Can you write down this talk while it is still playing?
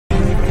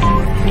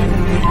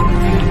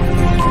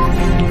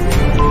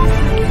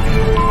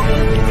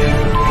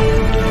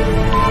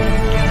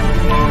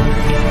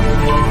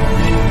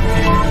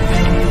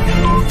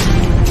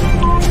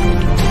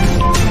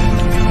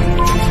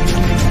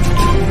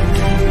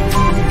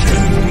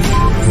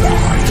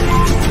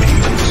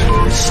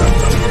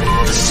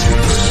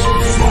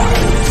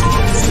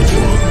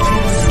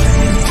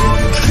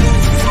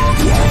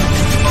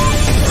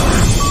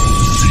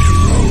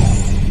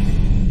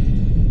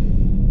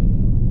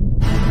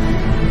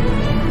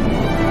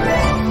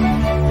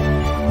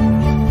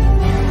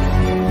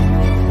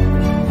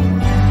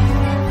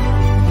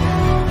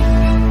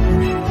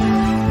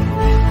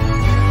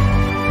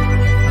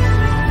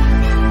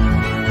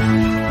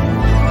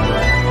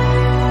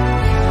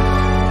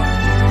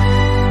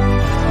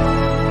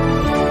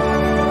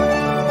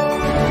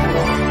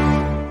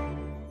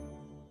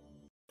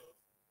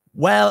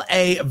Well,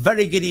 a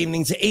very good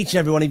evening to each and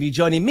every one of you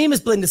joining me,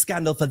 Miss Belinda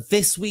Scandal, for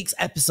this week's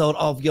episode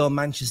of Your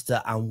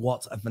Manchester. And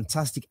what a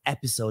fantastic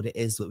episode it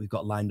is that we've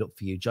got lined up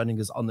for you.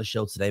 Joining us on the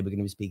show today, we're going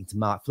to be speaking to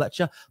Mark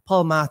Fletcher,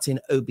 Paul Martin,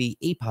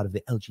 OBE, part of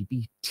the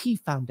LGBT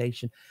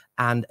Foundation.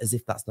 And as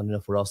if that's not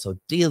enough, we're also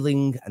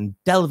dealing and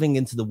delving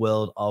into the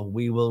world of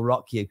We Will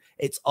Rock You.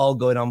 It's all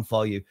going on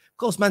for you. Of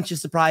course,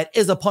 Manchester Pride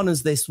is upon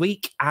us this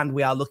week, and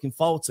we are looking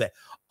forward to it.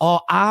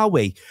 Or are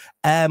we?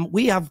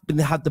 We have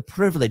had the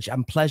privilege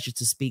and pleasure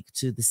to speak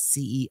to the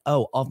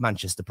CEO of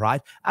Manchester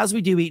Pride, as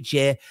we do each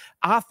year.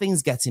 Are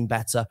things getting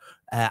better?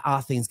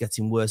 Are things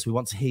getting worse? We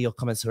want to hear your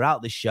comments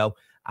throughout this show,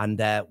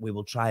 and we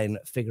will try and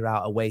figure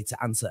out a way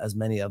to answer as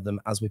many of them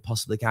as we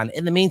possibly can.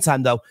 In the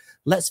meantime, though,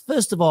 let's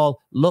first of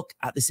all look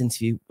at this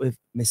interview with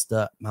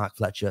Mr. Mark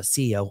Fletcher,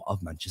 CEO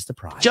of Manchester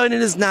Pride.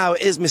 Joining us now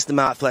is Mr.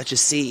 Mark Fletcher,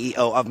 CEO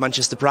of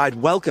Manchester Pride.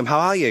 Welcome. How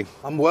are you?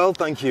 I'm well,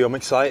 thank you. I'm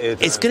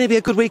excited. It's going to be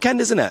a good weekend,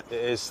 isn't it?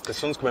 It is. The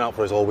sun's coming out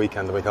for us all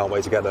weekend, and we can't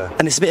wait to get there.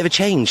 And it's a bit of a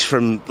change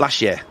from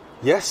last year.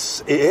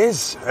 Yes, it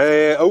is.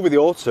 Over the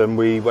autumn,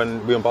 we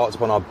embarked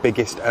upon our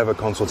biggest ever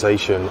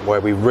consultation,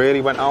 where we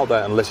really went out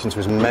there and listened to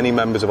as many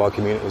members of our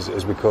community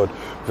as we could.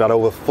 We've had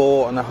over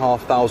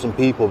 4,500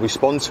 people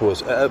respond to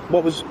us at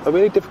what was a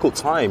really difficult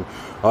time.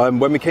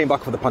 When we came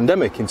back for the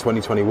pandemic in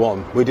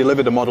 2021, we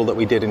delivered a model that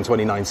we did in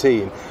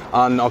 2019,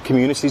 and our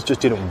communities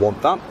just didn't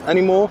want that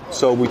anymore.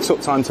 So we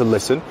took time to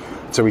listen,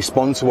 to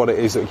respond to what it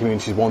is that the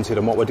communities wanted,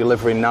 and what we're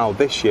delivering now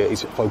this year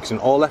is focusing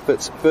all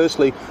efforts,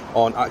 firstly,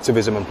 on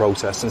activism and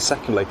protest, and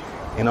secondly,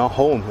 in our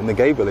home, in the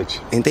gay village.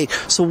 Indeed.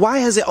 So why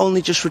has it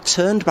only just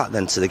returned back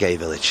then to the gay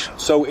village?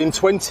 So in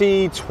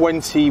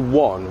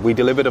 2021, we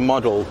delivered a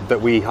model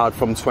that we had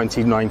from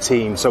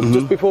 2019. So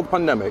just before the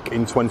pandemic,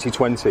 in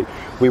 2020,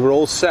 we were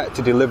all set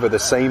to deliver the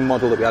same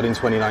model that we had in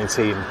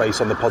 2019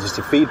 based on the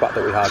positive feedback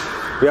that we had.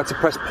 We had to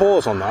press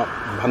pause on that.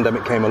 The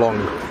pandemic came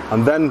along.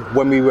 And then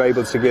when we were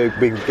able to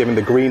be given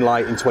the green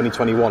light in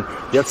 2021,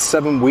 we had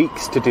 7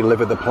 weeks to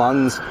deliver the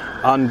plans.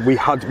 And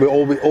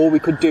all we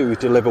could do is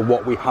deliver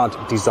what we had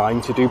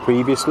designed to do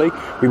previously.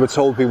 We were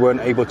told we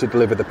weren't able to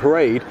deliver the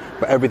parade,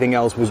 but everything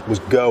else was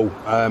go.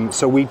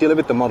 So we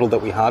delivered the model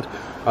that we had.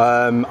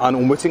 And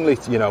unwittingly,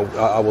 you know,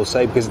 I will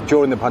say, because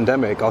during the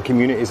pandemic, our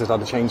communities has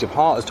had a change of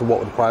heart as to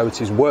what the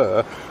priorities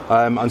were.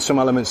 And some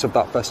elements of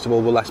that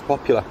festival were less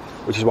popular,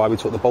 which is why we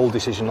took the bold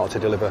decision not to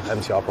deliver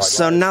MTR Pride.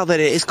 So now that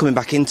it is coming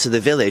back into the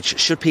village,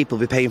 should people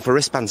be paying for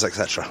wristbands,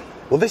 etc.?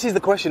 Well, this is the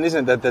question,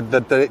 isn't it?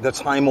 The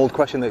time-old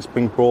question that's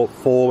been brought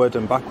forward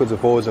and backwards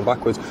and forwards and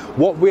backwards.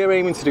 What we're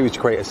aiming to do is to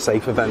create a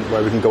safe event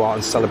where we can go out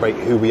and celebrate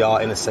who we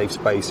are in a safe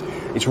space.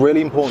 It's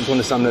really important to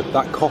understand that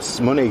that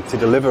costs money to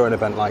deliver an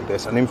event like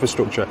this, and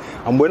infrastructure,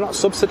 and we're not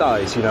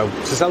subsidised. You know,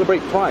 to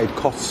celebrate Pride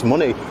costs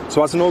money.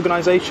 So as an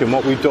organisation,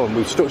 what we've done,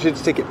 we've structured a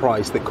ticket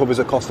price that covers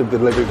the cost of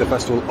delivery of the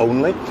festival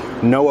only.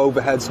 No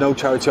overheads, no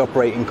charity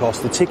operating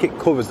costs. The ticket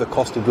covers the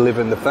cost of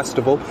delivering the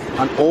festival,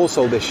 and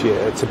also this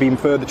year, to be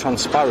further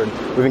transparent,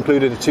 we've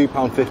included a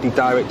 £2.50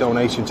 direct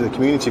donation to the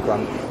community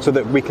grant, so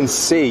that we can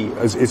see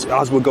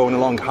as we're going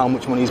along how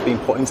much money is being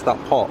put into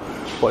that pot.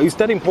 But it's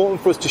dead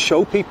important for us to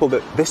show people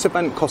that this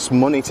event costs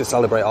money to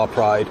celebrate our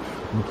Pride,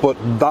 but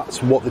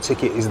that's what the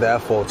ticket is there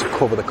for, to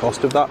cover the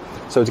cost of that.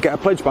 So to get a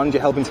pledge band,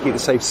 you're helping to keep the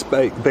safe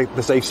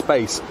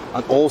space,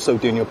 and also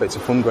doing your bits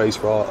of fundraise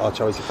for our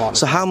charity partners.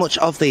 So how much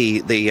of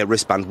the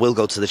wristband will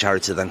go to the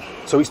charity then?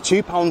 So it's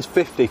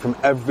 £2.50 from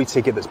every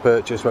ticket that's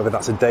purchased, whether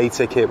that's a day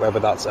ticket, whether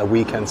that's a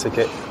weekend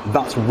ticket.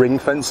 That's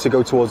ring-fenced to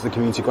go towards the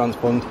community grants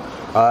fund.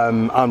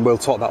 And we'll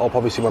top that up,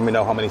 obviously, when we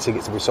know how many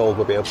tickets have we sold.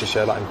 We'll be able to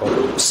share that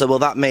info. So will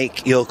that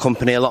make your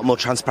company a lot more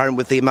transparent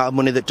with the amount of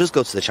money that does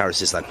go to the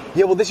charities then?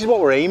 Yeah, well, this is what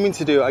we're aiming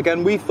to do.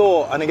 Again, we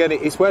thought, and again,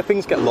 it's where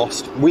things get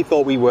lost. We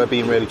thought we were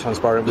being really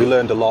transparent. We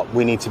learned a lot.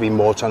 We need to be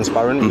more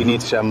transparent. We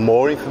need to share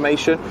more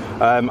information.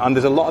 And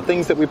there's a lot of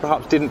things that we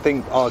perhaps didn't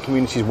think our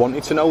communities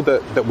wanted to know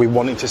that we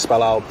wanted to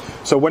spell out.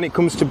 So when it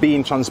comes to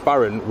being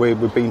transparent, we're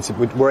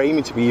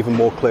aiming to be even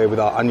more clear with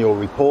our annual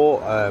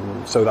report,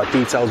 so that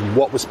details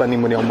what we're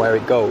spending money on, where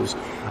it goes,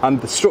 and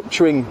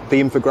structuring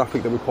the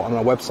infographic that we put on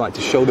our website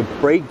to show the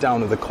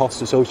breakdown of the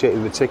costs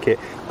associated with the ticket,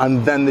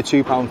 and then the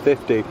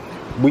 £2.50.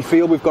 We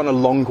feel we've gone a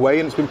long way,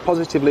 and it's been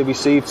positively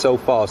received so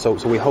far, so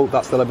we hope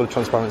that's the level of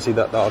transparency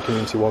that our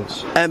community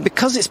wants.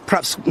 Because it's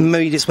perhaps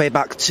made its way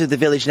back to the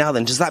village now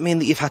then, does that mean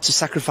that you've had to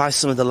sacrifice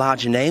some of the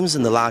larger names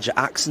and the larger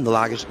acts and the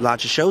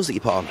larger shows that you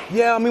put on?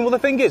 Yeah, I mean, well, the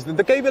thing is,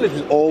 the gay village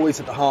was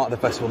always at the heart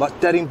of the festival. That's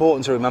dead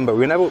important to remember.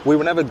 We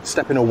were never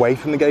stepping away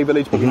from the gay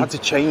village, but we had to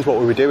change what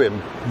we were doing,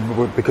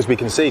 because we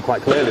can see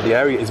quite clearly the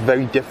area is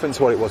very different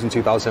to what it was in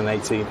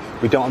 2018.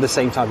 We don't have the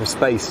same type of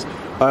space.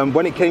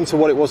 When it came to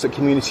what it was that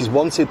communities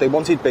wanted, they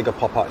wanted bigger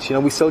pop-ups. You know,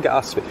 we still get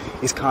asked,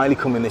 is Kylie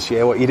coming this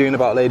year? What are you doing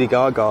about Lady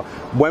Gaga?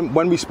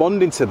 When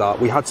responding to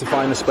that, we had to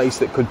find a space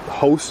that could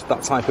host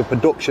that type of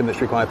production that's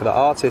required for the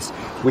artist.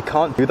 We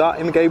can't do that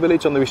in the gay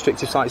village on the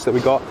restrictive sites that we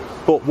got.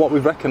 But what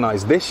we've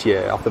recognised this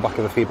year, off the back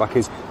of the feedback,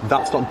 is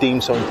that's not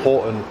deemed so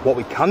important. What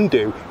we can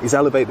do is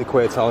elevate the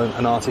queer talent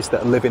and artists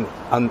that are living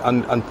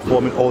and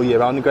performing all year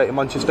round in Greater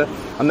Manchester,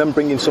 and then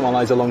bringing some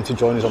allies along to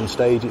join us on the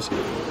stage.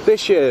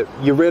 This year,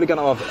 you're really going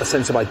to have a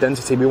sense of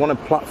identity. We want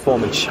to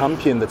platform and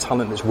champion the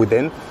talent that's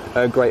within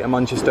Greater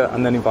Manchester,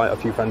 and then invite a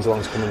few friends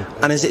along to come in.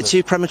 And is it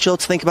too premature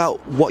to think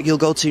about what you'll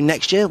go to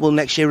next year? Will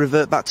next year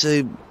revert back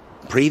to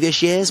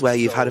previous years where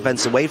you've had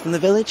events away from the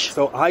village?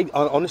 So I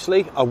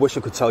honestly, I wish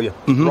I could tell you.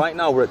 Right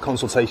now we're at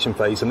consultation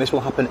phase, and this will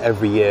happen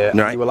every year.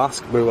 Right.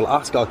 We will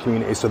ask our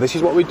community, so this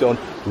is what we've done,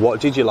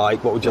 what did you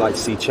like, what would you like to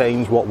see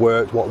change, what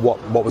worked,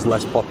 what was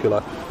less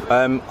popular.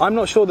 I'm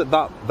not sure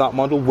that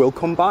model will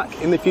come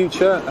back in the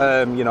future.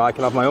 I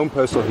can have my own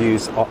personal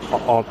views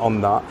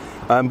on that.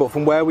 But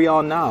from where we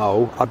are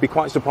now, I'd be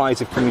quite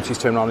surprised if communities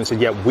turn around and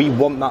said, yeah, we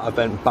want that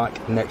event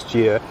back next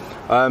year.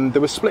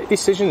 There were split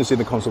decisions in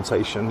the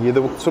consultation.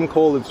 There were some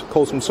calls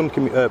from some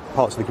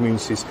parts of the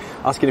communities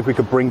asking if we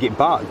could bring it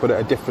back, but at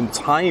a different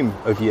time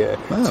of year,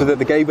 so that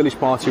the Gay Village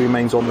Party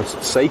remains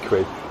almost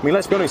sacred. I mean,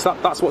 let's be honest,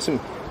 that's what's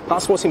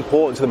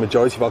important to the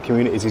majority of our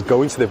communities, is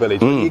going to the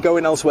village. Whether you're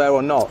going elsewhere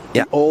or not,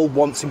 we all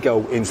want to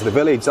go into the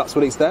village. That's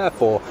what it's there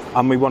for,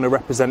 and we want to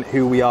represent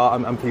who we are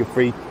and feel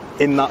free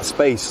in that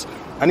space.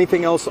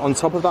 Anything else on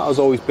top of that has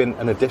always been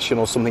an addition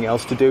or something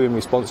else to do in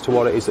response to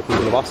what it is that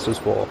people have asked us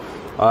for.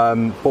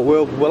 But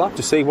we'll have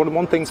to see.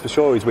 One thing's for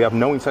sure is we have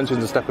no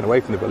intentions of stepping away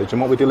from the village, and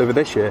what we deliver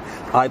this year,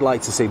 I'd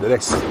like to see that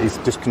this is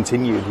just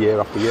continued year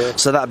after year.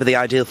 So that'd be the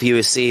ideal for you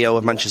as CEO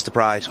of Manchester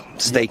Pride,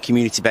 to stay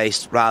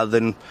community-based rather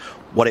than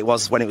what it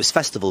was when it was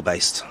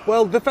festival-based?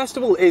 Well, the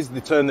festival is the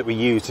term that we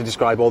use to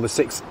describe all the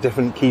 6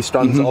 different key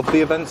strands of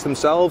the events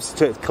themselves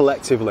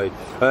collectively.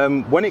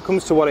 When it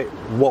comes to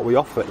what we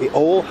offer, it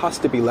all has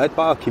to be led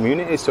by our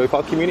communities. So if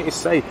our communities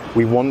say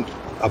we want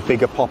a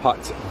bigger pop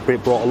act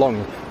brought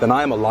along, then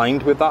I am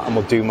aligned with that and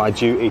will do my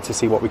duty to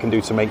see what we can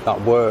do to make that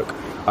work.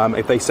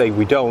 If they say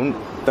we don't,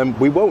 then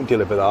we won't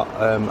deliver that,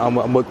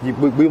 and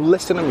we'll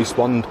listen and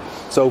respond.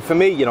 So for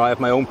me, I have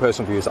my own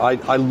personal views.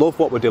 I love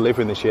what we're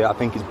delivering this year. I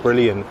think it's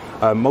brilliant.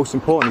 Most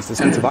important is the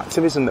sense of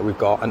activism that we've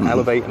got, and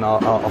elevating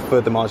our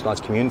further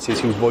marginalised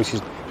communities whose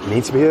voices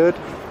need to be heard.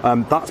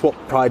 That's what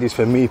Pride is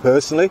for me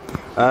personally.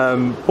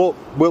 But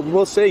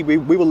we'll see. We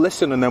will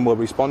listen, and then we'll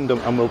respond,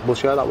 and we'll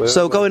share that with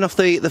So going off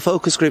the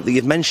focus group that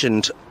you've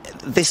mentioned,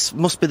 this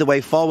must be the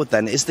way forward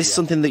then. Is this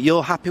something that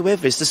you're happy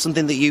with? Is this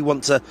something that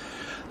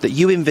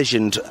you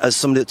envisioned as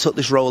somebody that took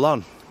this role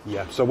on?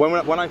 Yeah, so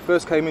when I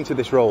first came into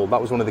this role,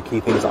 that was one of the key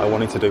things that I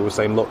wanted to do, was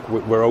saying, look,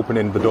 we're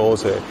opening the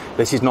doors here.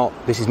 This is not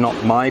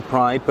my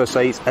pride per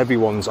se, it's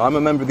everyone's. I'm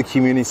a member of the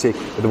community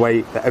the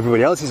way that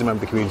everybody else is a member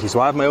of the community, so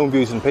I have my own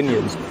views and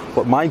opinions,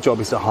 but my job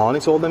is to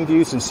harness all them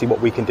views and see what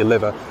we can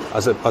deliver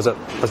as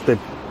the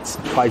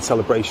Pride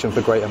celebration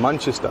for Greater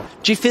Manchester.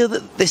 Do you feel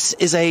that this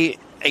is a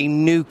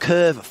new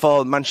curve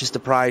for Manchester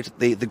Pride,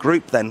 the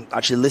group then,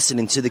 actually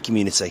listening to the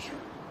community?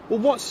 Well,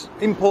 what's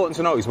important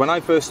to know is when I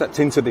first stepped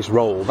into this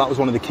role, that was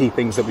one of the key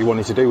things that we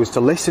wanted to do, was to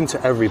listen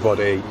to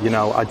everybody.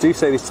 I do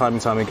say this time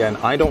and time again,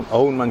 I don't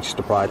own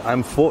Manchester Pride.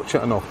 I'm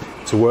fortunate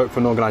enough to work for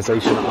an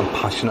organisation that I'm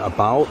passionate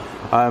about.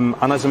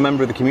 And as a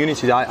member of the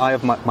community, I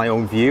have my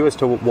own view as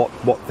to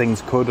what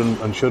things could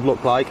and should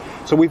look like.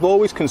 So we've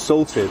always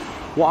consulted.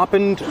 What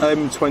happened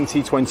in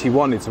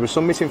 2021 is there was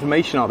some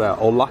misinformation out there,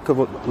 or lack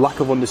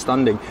of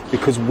understanding,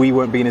 because we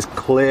weren't being as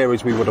clear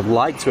as we would have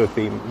liked to have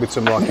been with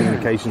some of our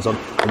communications on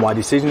why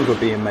decisions were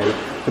being made.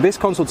 But this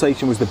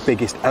consultation was the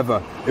biggest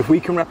ever. If we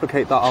can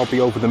replicate that, I'll be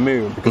over the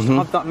moon, because to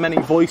have that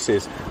many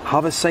voices,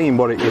 have a say in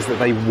what it is that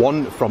they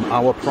want from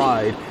our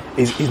Pride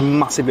is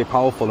massively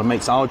powerful, and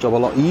makes our job a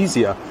lot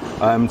easier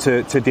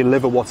to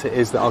deliver what it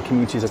is that our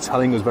communities are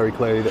telling us very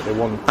clearly that they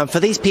want. And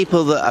for these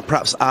people that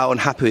perhaps are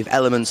unhappy with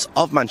elements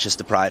of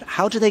Manchester Pride,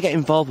 how do they get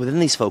involved within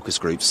these focus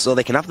groups so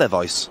they can have their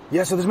voice?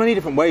 Yeah, so there's many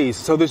different ways.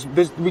 So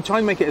we try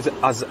and make it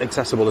as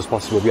accessible as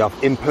possible. We have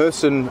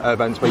in-person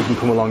events where you can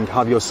come along,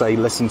 have your say,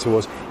 listen to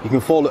us. You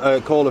can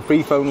call a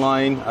free phone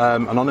line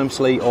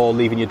anonymously, or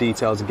leave in your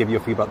details and give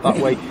your feedback that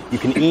way. You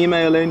can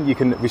email in, you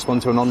can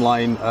respond to an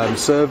online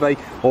survey,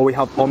 or we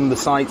have on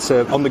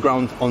the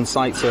ground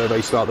on-site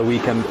surveys throughout the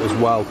weekend as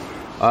well.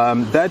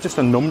 They're just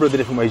a number of the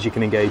different ways you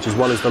can engage, as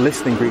well as the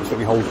listening groups that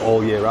we hold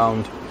all year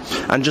round.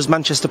 And does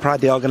Manchester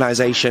Pride, the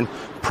organisation,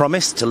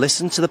 promise to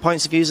listen to the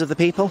points of views of the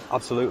people?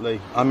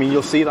 Absolutely. I mean,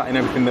 you'll see that in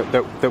everything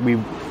that we...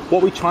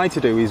 What we try to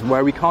do is,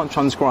 where we can't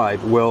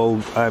transcribe, we'll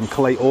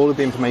collate all of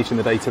the information,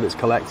 the data that's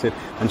collected,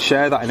 and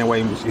share that in a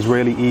way which is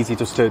really easy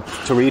just to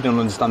read and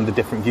understand the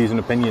different views and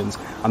opinions.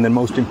 And then,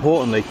 most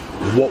importantly,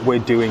 what we're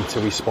doing to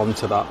respond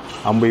to that.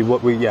 And we're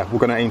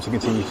going to aim to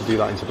continue to do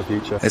that into the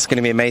future. It's going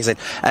to be amazing.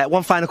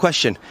 One final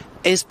question.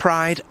 Is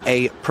Pride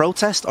a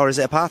protest or is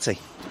it a party?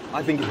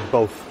 I think it's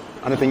both.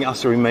 And I think it has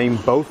to remain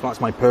both.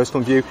 That's my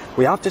personal view.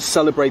 We have to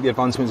celebrate the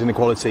advancements in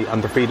equality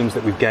and the freedoms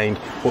that we've gained,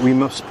 but we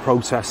must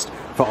protest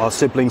for our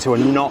siblings who are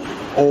not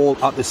all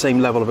at the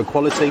same level of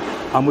equality,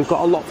 and we've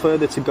got a lot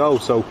further to go.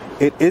 So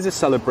it is a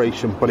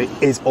celebration, but it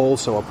is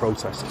also a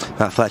protest.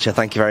 Fletcher,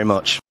 thank you very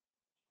much.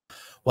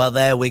 Well,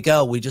 there we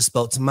go. We just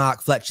spoke to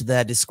Mark Fletcher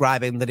there,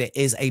 describing that it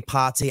is a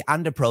party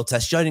and a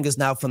protest. Joining us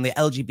now from the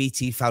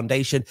LGBT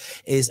Foundation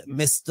is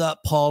Mr.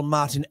 Paul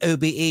Martin,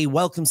 OBE.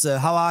 Welcome, sir.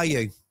 How are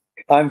you?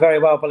 I'm very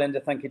well,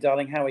 Belinda. Thank you,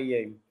 darling. How are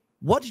you?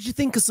 What did you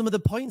think of some of the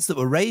points that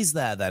were raised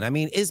there then? I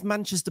mean, is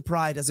Manchester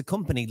Pride as a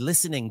company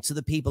listening to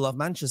the people of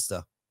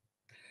Manchester?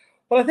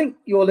 Well, I think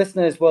your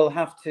listeners will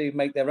have to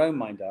make their own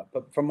mind up.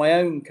 But from my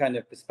own kind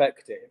of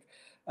perspective,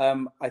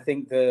 I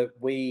think that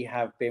we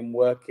have been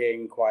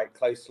working quite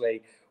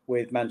closely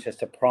with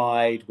Manchester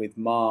Pride, with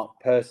Mark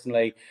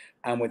personally,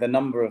 and with a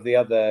number of the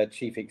other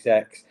chief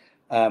execs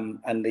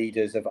and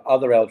leaders of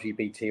other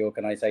LGBT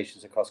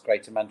organisations across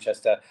Greater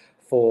Manchester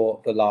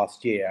for the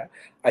last year.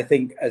 I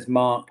think, as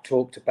Mark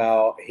talked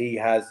about, he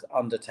has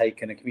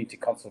undertaken a community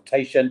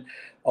consultation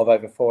of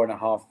over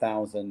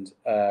 4,500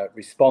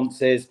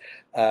 responses.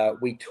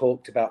 We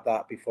talked about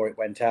that before it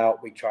went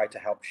out. We tried to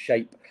help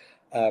shape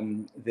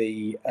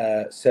the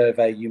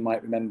survey. You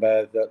might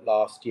remember that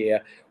last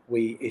year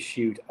we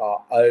issued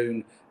our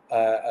own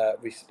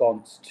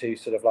response to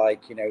sort of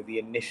like, you know, the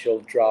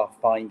initial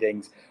draft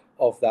findings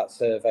of that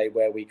survey,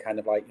 where we kind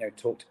of like, you know,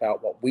 talked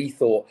about what we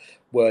thought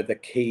were the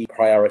key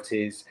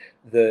priorities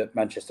that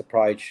Manchester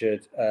Pride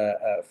should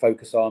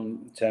focus on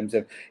in terms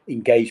of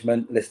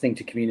engagement, listening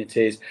to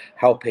communities,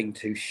 helping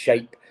to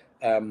shape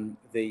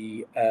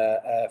the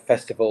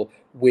festival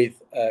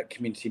with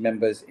community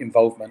members'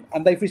 involvement.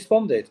 And they've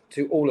responded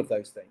to all of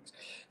those things.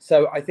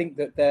 So I think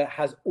that there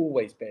has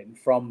always been,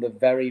 from the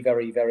very,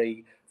 very,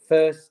 very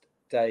first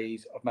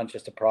days of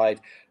Manchester Pride,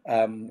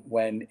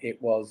 when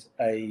it was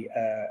a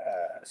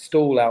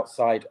stall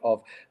outside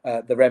of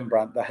the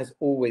Rembrandt, there has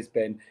always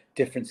been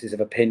differences of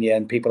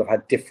opinion. People have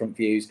had different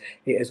views.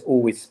 It has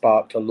always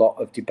sparked a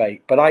lot of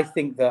debate. But I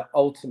think that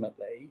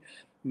ultimately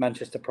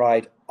Manchester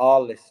Pride are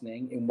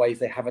listening in ways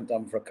they haven't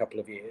done for a couple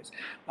of years.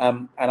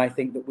 And I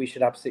think that we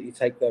should absolutely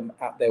take them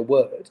at their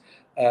word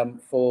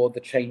for the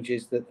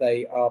changes that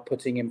they are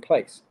putting in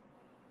place.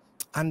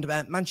 And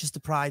Manchester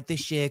Pride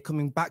this year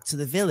coming back to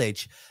the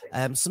village.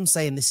 Some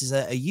saying this is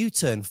a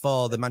U-turn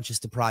for the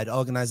Manchester Pride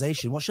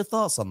organisation. What's your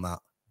thoughts on that?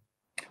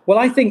 Well,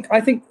 I think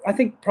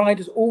Pride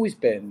has always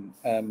been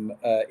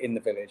in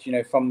the village. You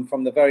know,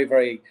 from the very,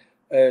 very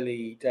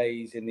early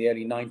days in the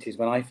early 90s,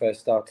 when I first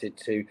started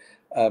to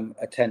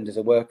attend as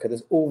a worker,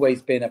 there's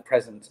always been a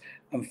presence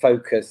and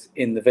focus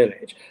in the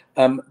village.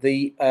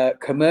 The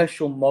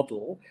commercial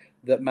model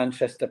that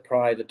Manchester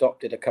Pride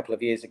adopted a couple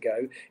of years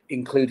ago,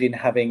 including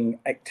having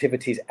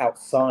activities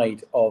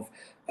outside of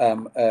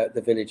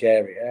the village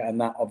area,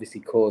 and that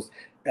obviously caused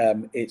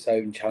its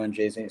own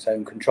challenges and its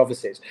own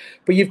controversies.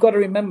 But you've got to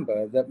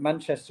remember that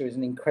Manchester is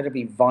an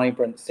incredibly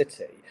vibrant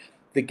city.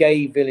 The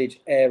gay village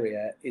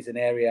area is an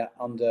area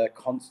under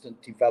constant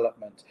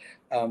development.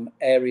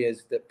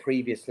 Areas that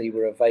previously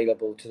were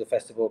available to the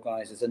festival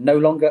organisers are no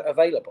longer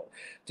available.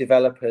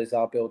 Developers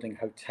are building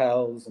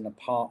hotels and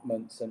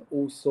apartments and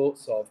all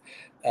sorts of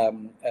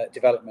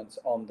developments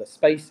on the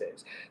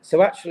spaces.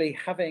 So actually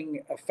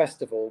having a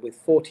festival with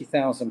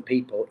 40,000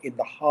 people in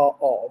the heart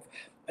of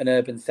an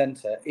urban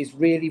centre is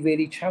really,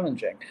 really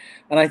challenging.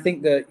 And I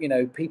think that, you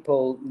know,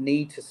 people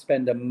need to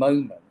spend a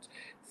moment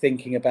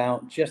thinking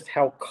about just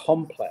how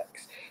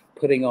complex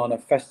putting on a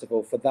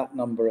festival for that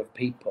number of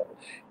people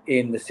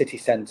in the city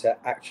centre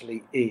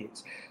actually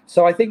is.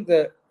 So I think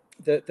that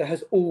there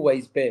has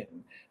always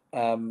been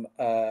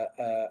the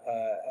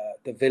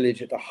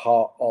village at the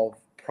heart of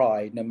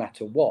Pride, no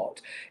matter what.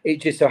 It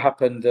just so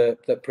happened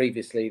that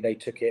previously they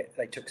took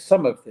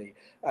some of the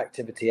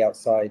activity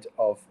outside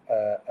of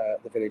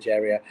the village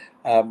area,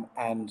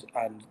 and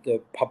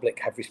the public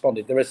have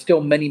responded. There are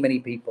still many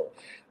people,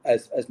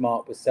 as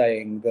Mark was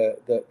saying,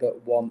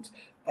 that want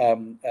a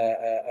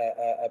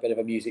bit of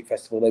a music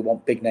festival. They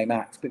want big name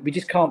acts, but we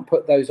just can't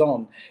put those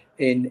on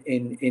in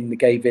the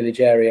gay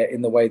village area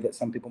in the way that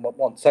some people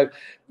want. So,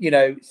 you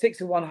know,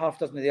 6 of one, half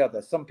dozen of the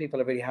other. Some people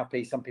are really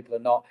happy, some people are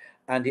not,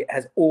 and it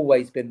has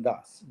always been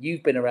thus.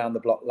 You've been around the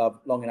block, love,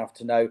 long enough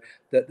to know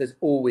that there's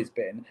always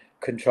been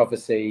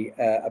controversy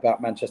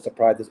about Manchester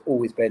Pride. There's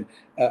always been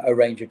a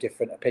range of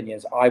different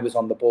opinions. I was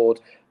on the board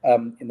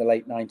in the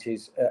late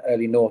 90s,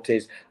 early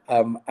noughties,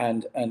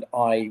 and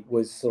I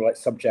was sort of like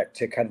subject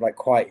to kind of like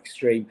quite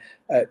extreme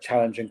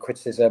challenge and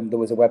criticism. There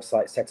was a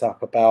website set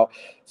up about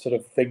sort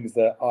of things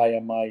that I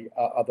and my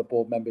other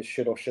board members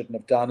should or shouldn't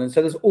have done. And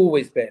so there's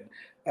always been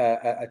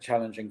a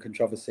challenge and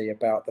controversy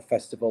about the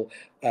festival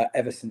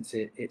ever since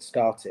it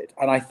started.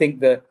 And I think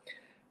that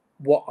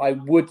what I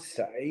would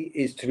say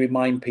is to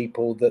remind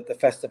people that the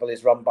festival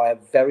is run by a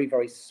very,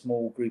 very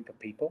small group of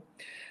people.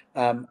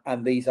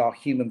 And these are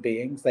human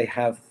beings. They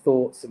have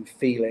thoughts and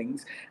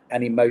feelings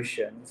and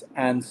emotions.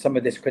 And some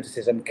of this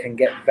criticism can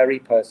get very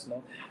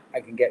personal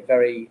and can get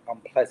very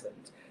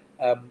unpleasant.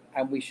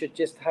 And we should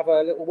just have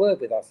a little word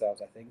with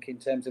ourselves, I think, in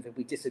terms of if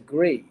we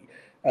disagree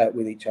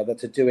with each other,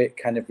 to do it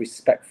kind of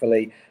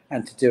respectfully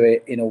and to do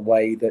it in a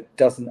way that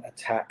doesn't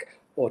attack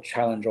or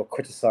challenge or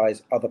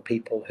criticize other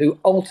people who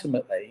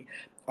ultimately,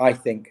 I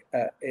think,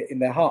 in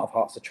their heart of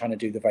hearts, are trying to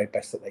do the very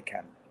best that they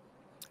can.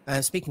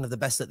 Speaking of the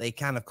best that they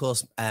can, of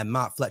course,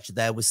 Mark Fletcher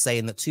there was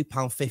saying that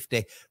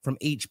 £2.50 from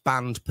each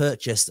band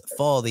purchased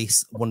for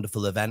this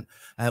wonderful event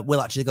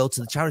will actually go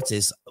to the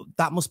charities.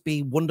 That must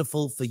be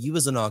wonderful for you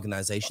as an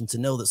organisation to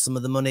know that some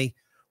of the money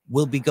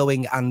will be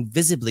going and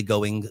visibly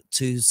going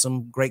to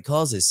some great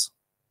causes.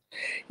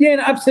 Yeah,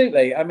 no,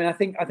 absolutely. I mean, I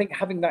think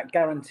having that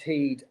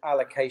guaranteed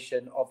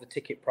allocation of the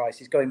ticket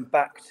price is going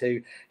back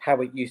to how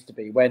it used to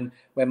be when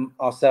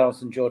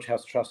ourselves and George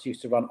House Trust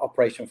used to run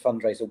Operation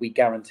Fundraiser. We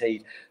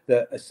guaranteed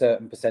that a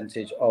certain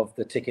percentage of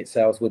the ticket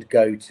sales would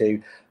go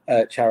to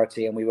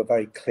charity, and we were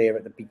very clear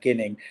at the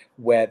beginning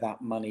where that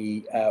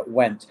money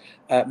went.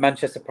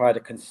 Manchester Pride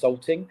are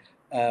consulting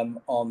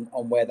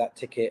on where that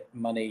ticket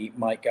money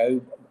might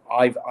go.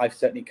 I've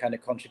certainly kind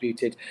of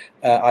contributed.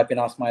 I've been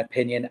asked my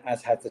opinion,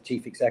 as has the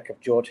chief exec of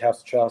George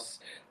House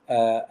Trust,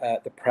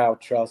 the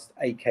Proud Trust,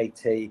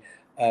 AKT,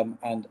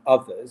 and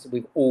others.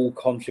 We've all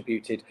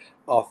contributed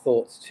our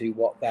thoughts to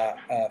what that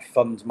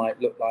fund might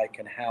look like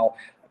and how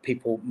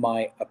people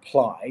might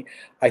apply.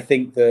 I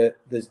think that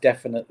there's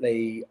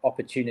definitely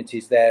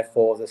opportunities there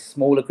for the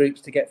smaller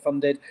groups to get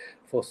funded,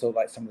 for sort of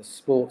like some of the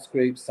sports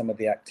groups, some of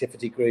the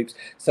activity groups,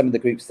 some of the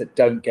groups that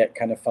don't get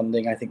kind of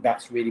funding. I think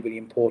that's really, really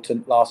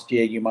important. Last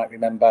year, you might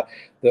remember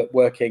that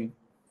working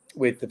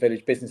with the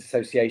Village Business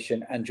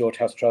Association and George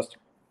House Trust,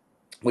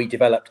 we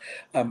developed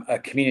a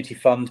community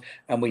fund,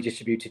 and we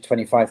distributed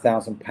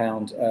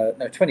 £25,000,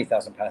 no,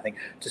 £20,000, I think,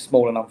 to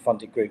small and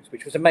unfunded groups,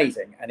 which was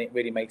amazing, and it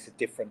really makes a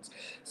difference.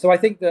 So I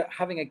think that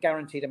having a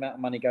guaranteed amount of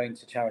money going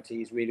to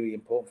charity is really, really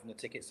important from the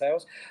ticket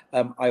sales.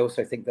 I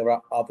also think there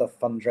are other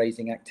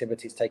fundraising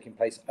activities taking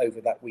place over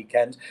that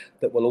weekend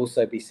that will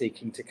also be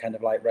seeking to kind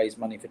of like raise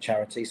money for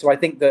charity. So I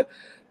think that,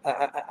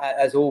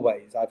 as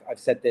always, I've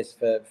said this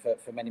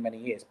for many, many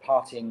years,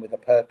 partying with a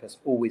purpose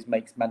always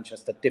makes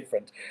Manchester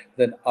different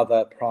than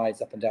other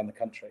prides up and down the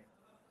country.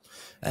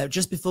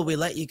 Just before we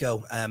let you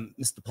go,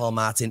 Mr. Paul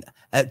Martin,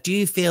 do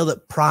you feel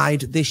that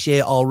Pride this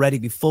year already,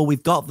 before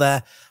we've got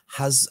there,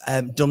 has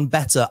done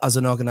better as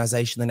an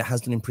organisation than it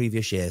has done in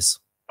previous years?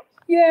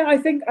 Yeah, I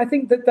think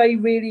that they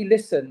really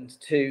listened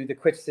to the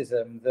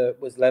criticism that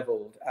was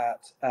levelled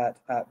at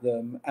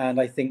them,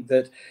 and I think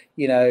that,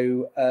 you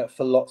know,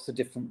 for lots of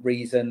different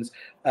reasons,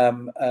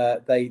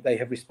 they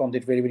have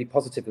responded really, really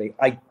positively.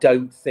 I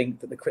don't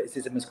think that the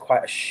criticism is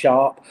quite as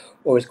sharp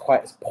or is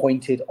quite as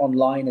pointed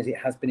online as it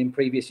has been in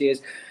previous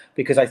years,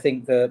 because I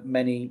think that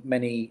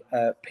many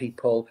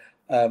people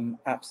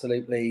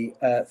absolutely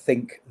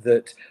think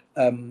that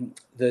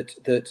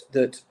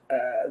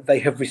they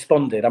have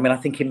responded. I mean, I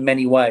think in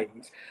many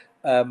ways,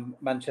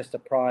 Manchester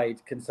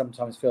Pride can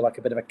sometimes feel like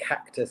a bit of a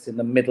cactus in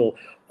the middle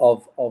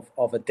of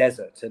a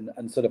desert,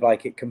 and sort of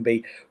like it can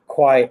be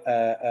quite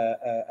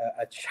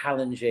a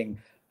challenging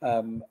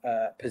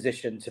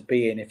position to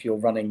be in if you're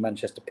running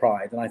Manchester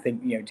Pride. And I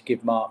think, you know, to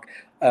give Mark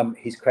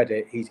his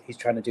credit, he's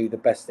trying to do the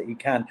best that he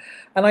can,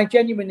 and I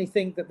genuinely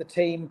think that the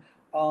team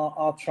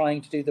are trying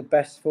to do the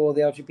best for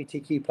the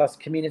LGBTQ plus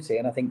community,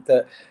 and I think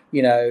that,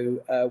 you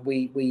know,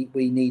 we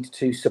need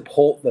to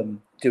support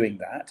them doing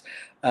that,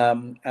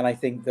 and I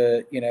think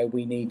that, you know,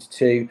 we need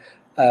to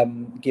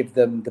give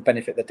them the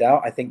benefit of the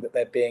doubt. I think that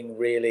they're being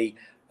really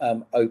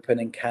open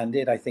and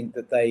candid. I think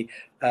that they,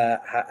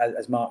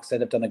 as Mark said,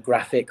 have done a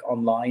graphic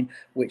online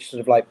which sort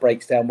of like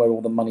breaks down where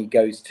all the money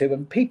goes to,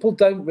 and people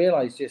don't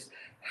realise just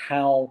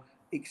how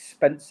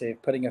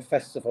expensive putting a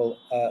festival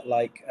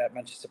like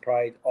Manchester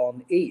Pride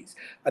on is,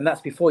 and that's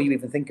before you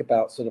even think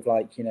about sort of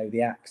like, you know,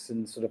 the acts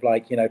and sort of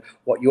like, you know,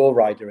 what your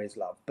rider is,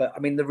 love. But I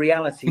mean, the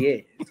reality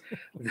is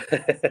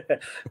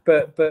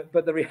but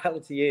the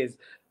reality is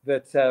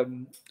that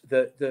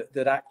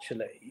that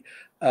actually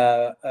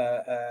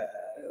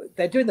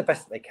they're doing the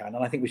best that they can,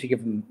 and I think we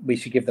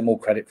should give them all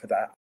credit for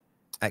that.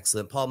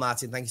 Excellent. Paul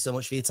Martin, thank you so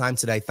much for your time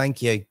today.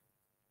 Thank you.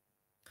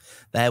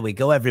 There we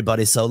go,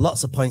 everybody. So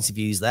lots of points of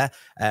views there.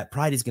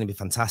 Pride is going to be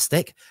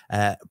fantastic.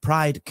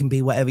 Pride can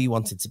be whatever you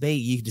want it to be.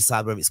 You can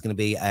decide whether it's going to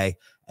be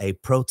a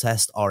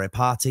protest or a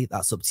party.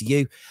 That's up to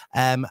you.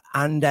 And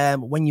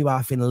when you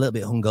are feeling a little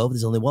bit hungover,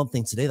 there's only one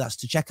thing to do. That's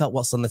to check out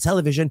what's on the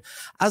television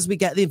as we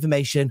get the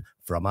information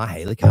from our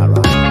Hayley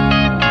Cartwright.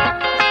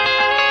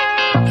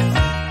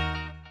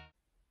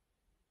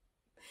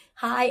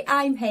 Hi,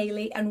 I'm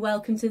Hayley and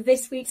welcome to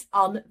this week's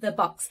On The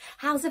Box.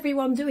 How's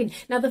everyone doing?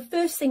 Now, the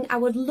first thing I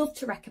would love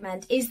to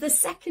recommend is the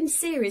second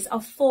series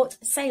of Fort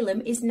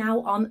Salem is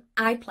now on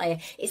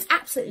iPlayer. It's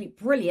absolutely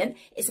brilliant.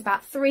 It's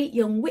about 3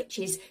 young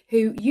witches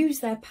who use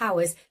their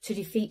powers to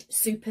defeat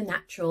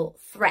supernatural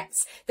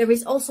threats. There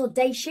is also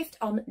Day Shift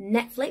on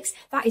Netflix.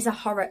 That is a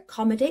horror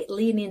comedy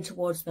leaning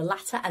towards the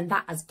latter, and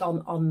that has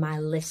gone on my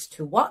list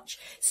to watch.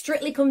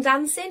 Strictly Come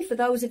Dancing, for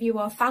those of you who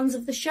are fans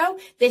of the show,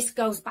 this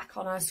goes back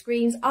on our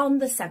screens on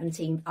the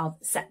 17th of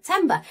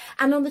September.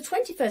 And on the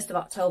 21st of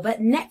October,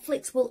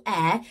 Netflix will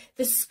air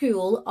The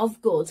School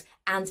of Good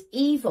and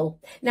Evil.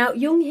 Now,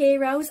 young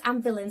heroes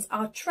and villains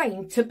are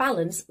trained to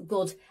balance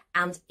good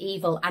and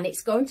evil, and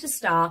it's going to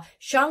star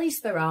Charlize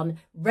Theron,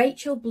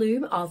 Rachel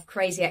Bloom of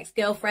Crazy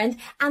Ex-Girlfriend,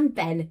 and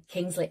Ben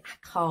Kingsley.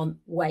 I can't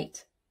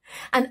wait.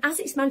 And as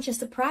it's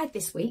Manchester Pride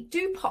this week,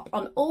 do pop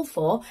on All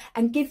 4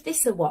 and give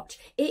this a watch.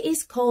 It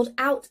is called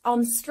Out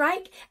on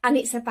Strike, and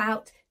it's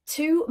about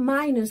two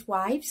miners'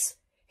 wives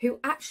who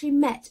actually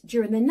met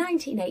during the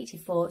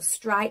 1984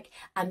 strike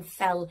and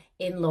fell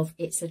in love.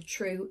 It's a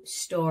true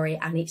story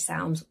and it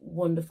sounds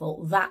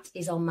wonderful. That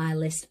is on my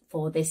list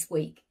for this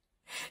week.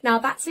 Now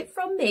that's it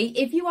from me.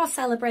 If you are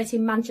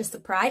celebrating Manchester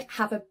Pride,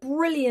 have a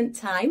brilliant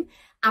time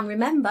and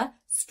remember,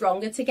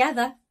 stronger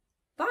together.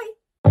 Bye.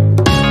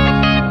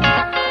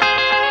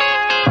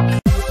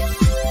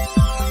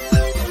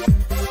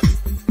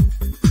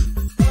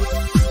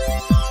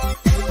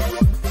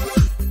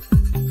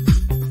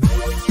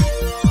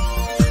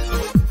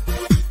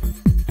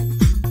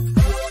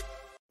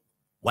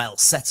 Well,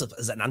 set up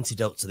as an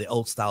antidote to the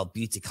old-style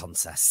beauty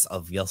contests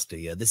of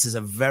yesteryear, this is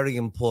a very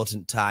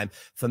important time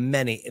for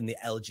many in the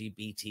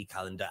LGBT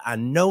calendar,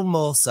 and no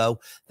more so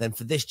than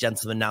for this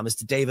gentleman now,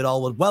 Mr. David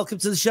Allwood. Welcome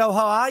to the show.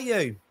 How are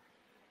you?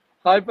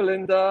 Hi,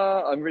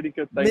 Belinda. I'm really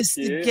good, thank you.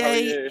 Mr.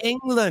 Gay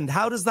England,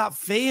 how does that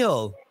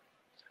feel?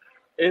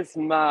 It's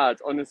mad,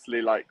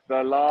 honestly. Like,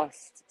 the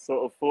last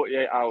sort of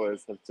 48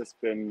 hours have just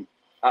been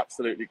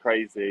absolutely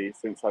crazy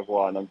since I've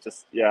won. I'm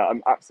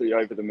absolutely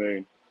over the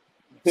moon.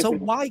 So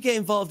why get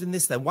involved in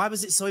this then? Why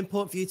was it so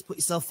important for you to put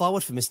yourself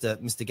forward for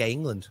Mr. Gay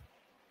England?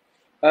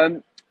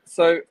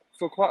 So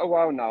for quite a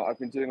while now, I've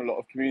been doing a lot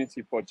of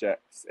community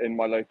projects in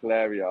my local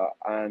area,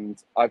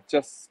 and I've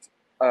just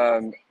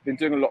been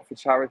doing a lot for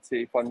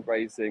charity,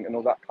 fundraising and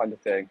all that kind of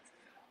thing.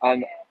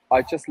 And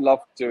I just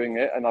love doing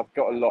it, and I've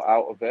got a lot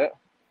out of it.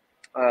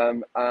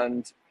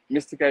 And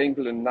Mr. Gay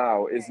England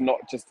now is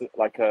not just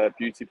like a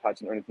beauty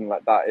pageant or anything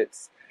like that.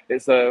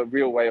 It's a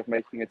real way of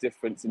making a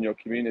difference in your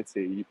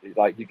community.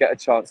 You get a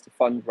chance to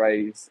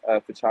fundraise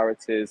for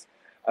charities.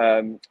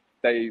 You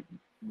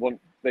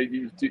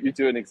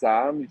do an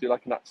exam, you do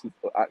like an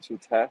actual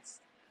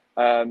test,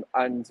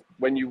 and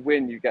when you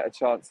win, you get a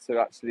chance to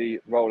actually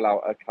roll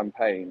out a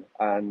campaign.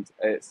 And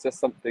it's just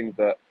something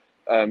that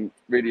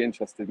really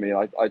interested me.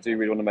 I do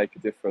really want to make a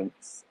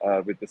difference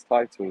with this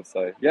title.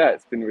 So yeah,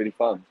 it's been really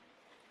fun.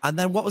 And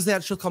then what was the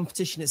actual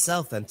competition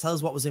itself then? Tell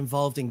us what was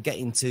involved in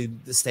getting to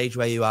the stage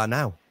where you are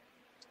now.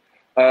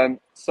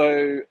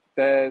 So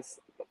there's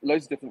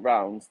loads of different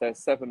rounds. There's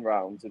 7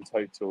 rounds in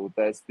total.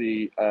 There's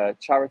the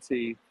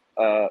charity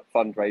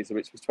fundraiser,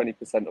 which was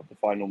 20% of the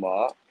final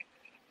mark.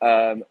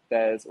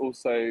 There's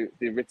also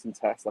the written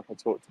test, like I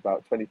talked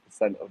about. 20%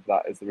 of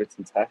that is the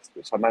written test,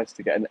 which I managed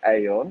to get an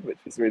A on, which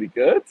was really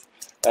good.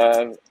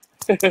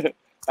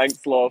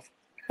 Thanks, love.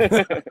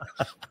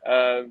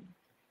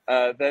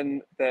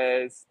 Then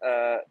there's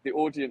the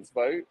audience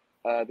vote.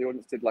 The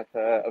audience did like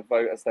a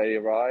vote as they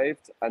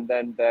arrived, and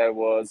then there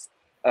was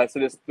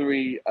there's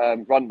 3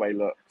 runway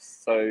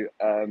looks. So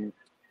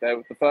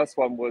the first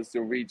one was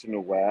your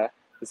regional wear,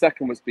 the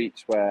second was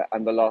beach wear,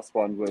 and the last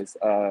one was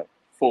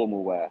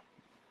formal wear.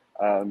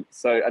 And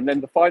then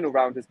the final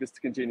round is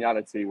Mr.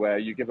 Congeniality, where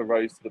you give a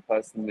rose to the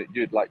person that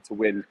you'd like to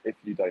win if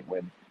you don't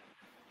win.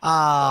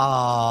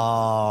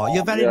 Oh,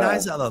 you're very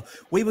nice, though.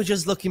 We were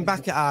just looking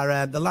back at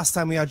our the last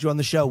time we had you on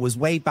the show was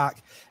way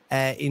back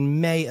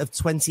in May of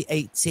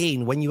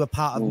 2018 when you were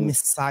part of Miss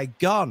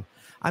Saigon.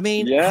 I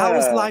mean, how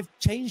has life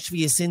changed for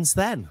you since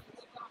then?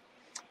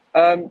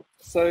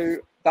 So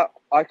that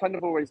I kind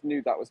of always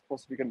knew that was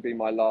possibly going to be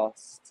my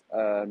last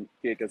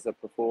gig as a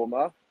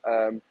performer.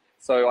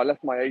 So I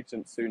left my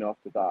agent soon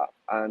after that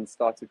and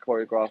started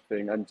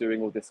choreographing and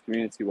doing all this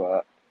community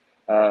work.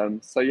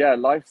 So yeah,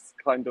 life's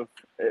kind of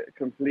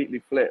completely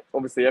flipped.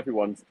 Obviously,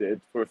 everyone's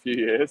did for a few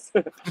years.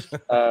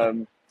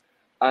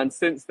 And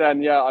since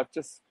then, yeah, I've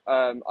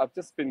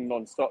just been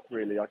non-stop,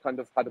 really. I kind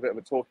of had a bit of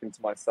a talking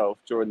to myself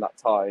during that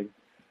time.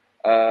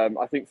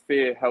 I think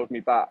fear held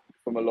me back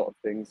from a lot of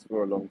things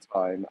for a long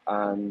time,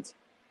 and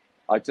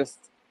I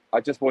just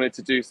wanted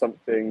to do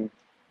something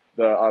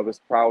that I was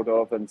proud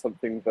of and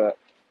something that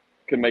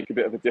can make a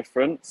bit of a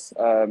difference.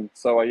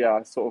 So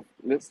I sort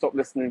of stopped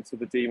listening to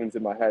the demons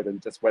in my head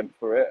and just went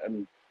for it,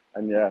 and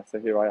yeah, so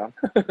here I am.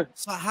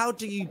 So how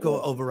do you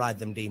go override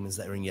them demons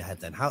that are in your head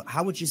then?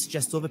 How would you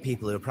suggest to other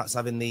people who are perhaps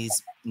having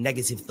these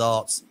negative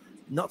thoughts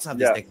not to have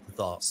these negative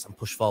thoughts and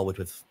push forward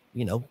with,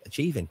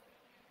 achieving?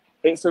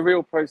 It's a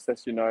real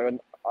process,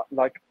 and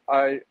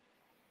I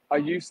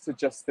used to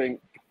just think,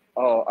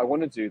 oh, I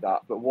want to do that,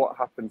 but what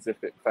happens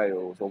if it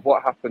fails? Or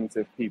what happens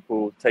if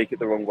people take it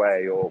the wrong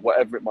way, or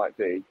whatever it might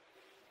be?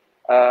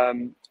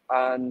 And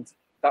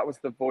that was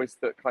the voice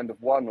that kind of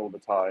won all the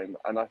time.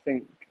 And I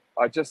think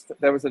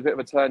there was a bit of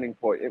a turning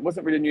point. It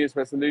wasn't really a New Year's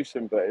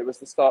resolution, but it was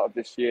the start of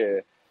this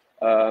year.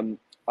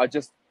 I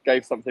just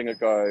gave something a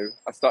go.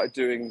 I started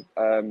doing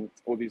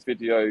all these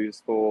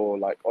videos for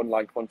like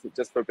online content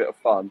just for a bit of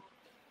fun.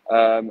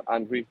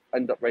 And we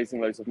ended up raising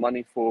loads of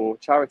money for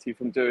charity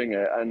from doing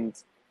it. And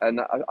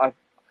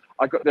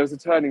there was a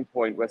turning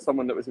point where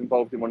someone that was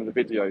involved in one of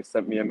the videos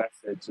sent me a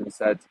message and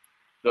said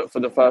that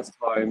for the first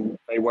time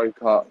they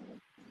woke up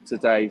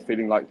today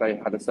feeling like they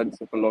had a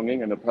sense of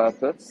belonging and a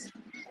purpose.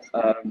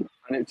 And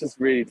it just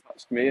really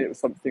touched me. It was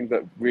something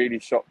that really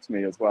shocked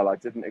me as well. I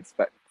didn't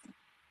expect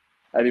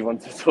anyone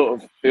to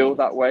sort of feel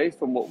that way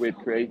from what we'd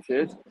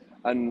created.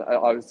 And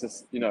I was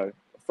just, you know,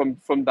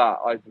 from that,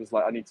 I was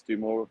like, I need to do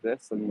more of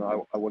this, and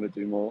I want to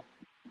do more.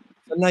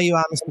 So now you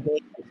are Mr.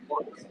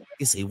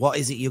 Legacy. What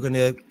is it you're going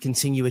to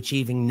continue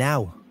achieving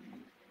now?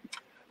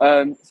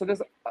 So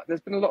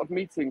there's been a lot of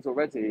meetings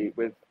already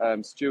with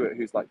Stuart,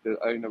 who's like the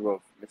owner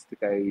of Mr.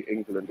 Gay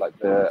England, like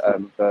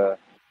the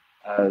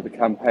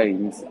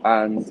campaigns.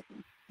 And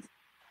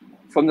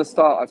from the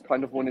start, I've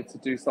kind of wanted to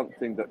do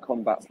something that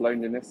combats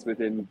loneliness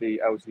within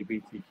the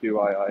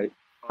LGBTQIA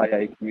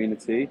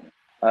community,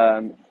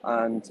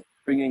 and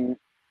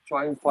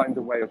try and find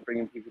a way of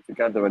bringing people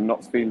together and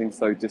not feeling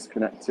so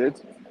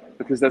disconnected,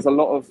 because there is a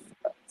lot of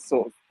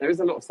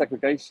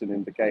segregation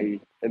in the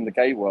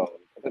gay world.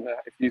 I don't know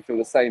if you feel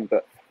the same,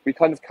 but we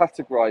kind of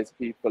categorize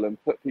people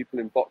and put people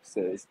in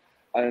boxes,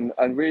 and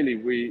really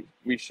we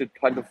should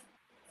kind of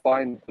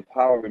find the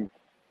power in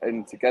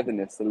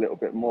togetherness a little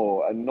bit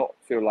more, and not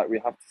feel like we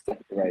have to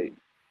separate.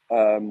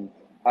 And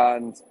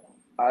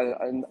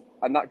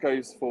that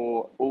goes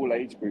for all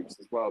age groups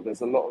as well.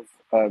 There's a lot of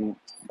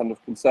kind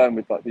of concern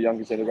with like the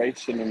younger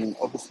generation, and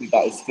obviously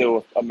that is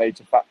still a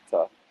major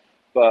factor.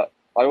 But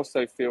I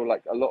also feel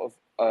like a lot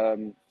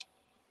of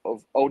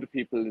older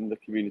people in the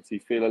community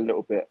feel a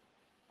little bit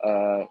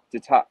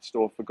detached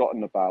or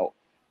forgotten about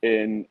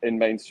in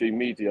mainstream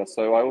media.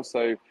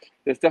 So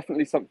there's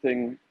definitely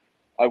something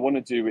I want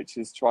to do, which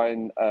is try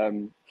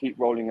and keep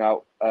rolling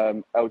out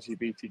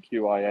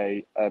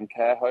LGBTQIA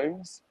care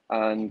homes,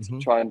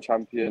 and try and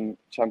champion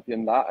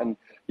that, and,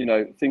 you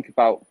know, think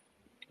about,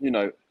 you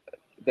know,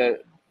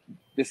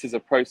 this is a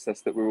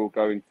process that we're all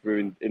going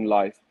through in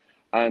life,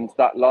 and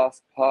that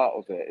last part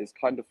of it is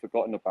kind of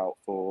forgotten about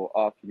for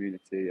our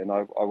community, and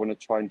I want to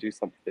try and do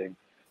something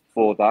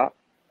for that.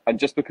 And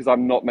just because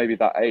I'm not maybe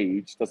that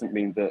age doesn't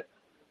mean that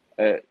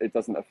it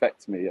doesn't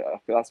affect me.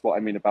 That's what I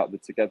mean about the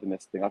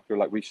togetherness thing. I feel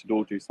like we should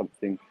all do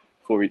something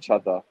for each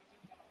other.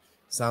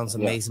 Sounds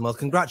amazing. Yeah. Well,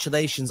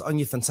 congratulations on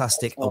your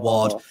fantastic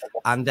award.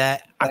 And I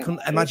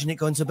couldn't imagine it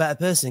going to a better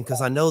person, because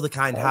I know the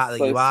kind heart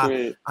that you are,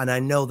 sweet. And I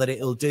know that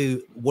it'll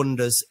do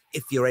wonders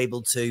if you're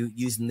able to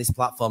using this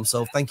platform.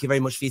 So thank you very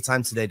much for your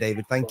time today,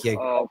 David. Thank you.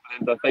 Oh,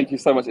 Belinda, thank you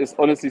so much. It's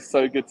honestly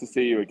so good to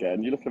see you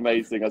again. You look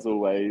amazing as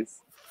always.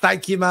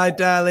 Thank you, my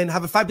darling.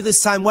 Have a fabulous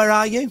time. Where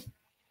are you?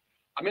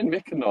 I'm in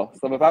Mykonos.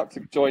 I'm about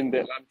to join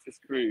the Atlantis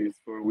cruise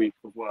for a week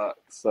of work.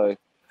 So,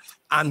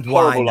 and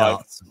why not?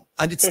 Life.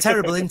 And it's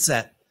terrible, isn't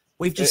it?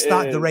 We've just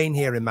started the rain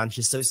here in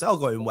Manchester. It's all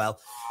going well.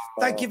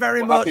 Thank you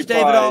very much,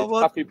 David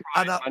Allwood. Happy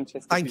Pride,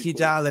 Manchester. Thank you,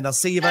 darling. I'll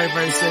see you very,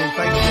 very soon.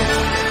 Thank you.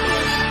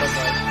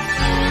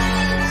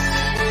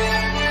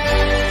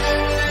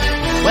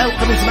 Well,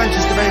 coming to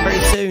Manchester very,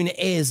 very soon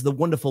is the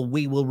wonderful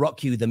We Will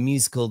Rock You, the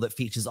musical that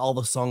features all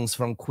the songs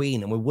from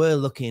Queen. And we were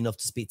lucky enough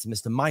to speak to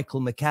Mr.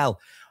 Michael McKell.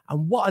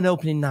 And what an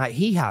opening night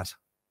he had.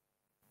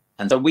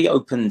 And so we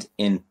opened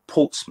in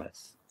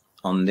Portsmouth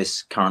on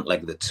this current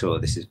leg of the tour.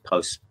 This is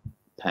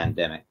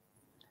post-pandemic.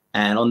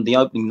 And on the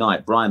opening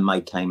night, Brian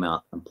May came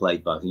out and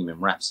played Bohemian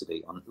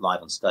Rhapsody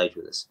live on stage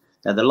with us.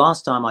 Now, the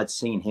last time I'd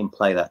seen him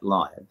play that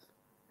live,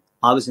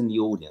 I was in the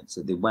audience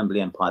at the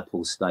Wembley Empire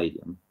Pool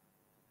Stadium.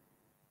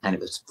 And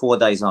it was 4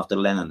 days after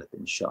Lennon had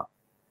been shot.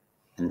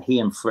 And he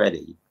and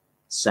Freddie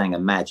sang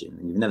Imagine.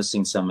 And you've never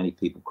seen so many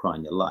people cry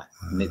in your life.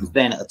 And it was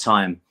then at a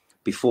time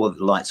before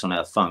the lights on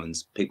our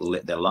phones, people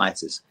lit their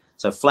lighters.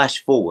 So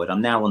flash forward,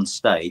 I'm now on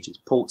stage. It's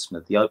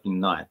Portsmouth, the opening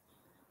night.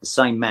 The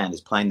same man is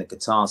playing the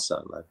guitar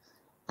solo.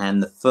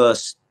 And the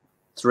first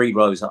 3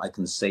 rows that I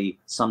can see,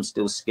 some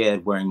still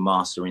scared, wearing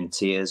masks or in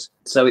tears.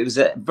 So it was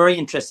a very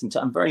interesting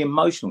time, very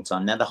emotional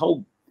time. Now, the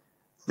whole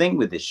thing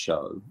with this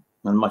show,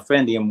 and my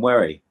friend Ian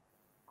Werry,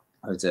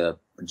 who's a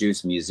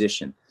producer,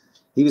 musician,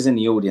 he was in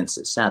the audience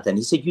at Southend.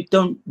 He said, you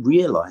don't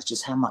realise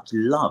just how much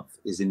love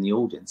is in the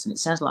audience. And it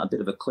sounds like a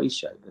bit of a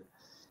cliche, but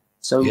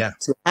so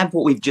to have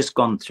what we've just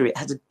gone through, it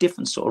has a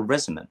different sort of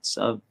resonance.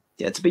 So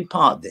yeah, to be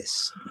part of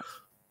this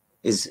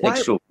is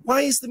extraordinary.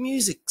 Why is the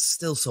music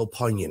still so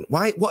poignant?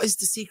 What is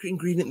the secret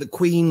ingredient that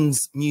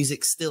Queen's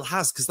music still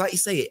has? Because like you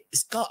say,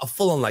 it's got a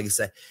full-on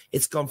legacy.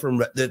 It's gone from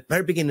the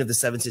very beginning of the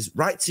 70s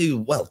right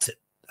to, well,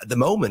 at the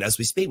moment, as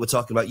we speak, we're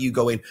talking about you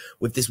going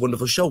with this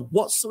wonderful show.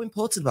 What's so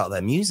important about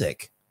their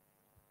music?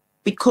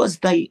 Because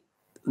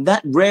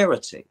that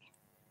rarity.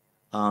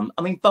 I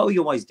mean, Bowie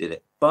always did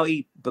it.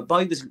 Bowie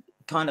was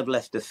kind of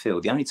left of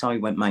field. The only time he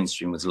went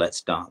mainstream was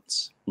Let's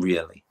Dance,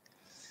 really.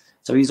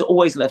 So he's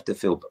always left of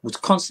field, but was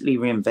constantly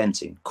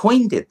reinventing.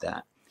 Queen did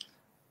that,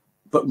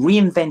 but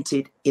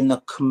reinvented in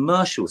the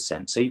commercial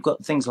sense. So you've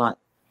got things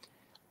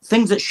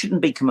that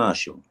shouldn't be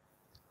commercial,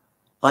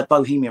 like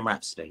Bohemian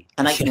Rhapsody,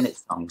 an 8-minute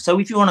song. So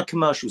if you're on a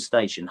commercial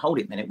station, hold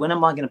it a minute. When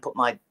am I going to put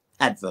my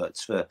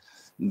adverts for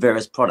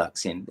various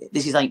products in?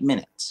 This is 8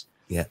 minutes.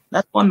 Yeah.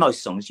 That's why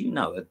most songs, you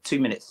know, are 2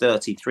 minutes,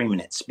 30, 3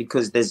 minutes,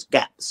 because there's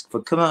gaps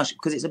for commercial,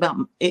 because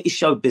it is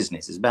show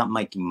business. It's about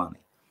making money.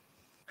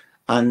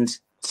 And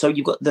so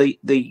you've got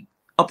the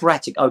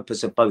operatic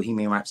opus of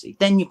Bohemian Rhapsody.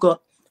 Then you've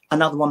got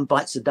another one,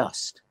 Bites the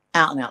Dust,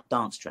 out and out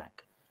dance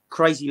track,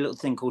 crazy little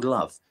thing called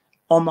Love,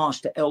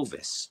 homage to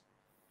Elvis.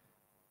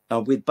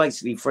 with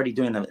basically Freddie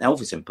doing an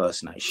Elvis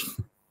impersonation.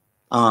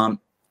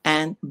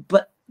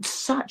 But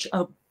such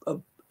a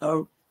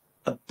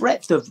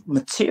breadth of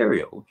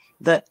material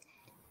that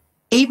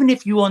even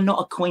if you are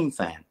not a Queen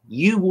fan,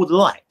 you would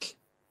like.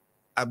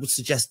 I would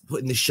suggest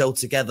putting this show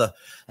together.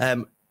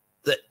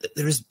 That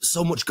there is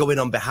so much going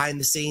on behind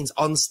the scenes,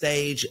 on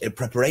stage, in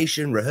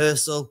preparation,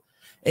 rehearsal.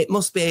 It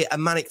must be a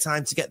manic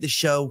time to get this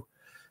show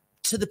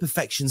to the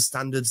perfection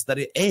standards that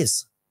it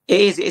is.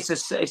 It is.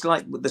 It's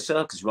like the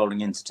circus rolling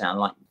into town.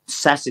 Like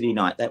Saturday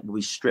night, that will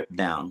be stripped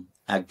down.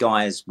 Our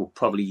guys will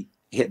probably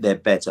hit their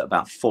beds at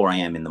about 4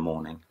 a.m. in the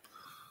morning.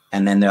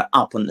 And then they're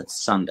up on the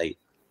Sunday,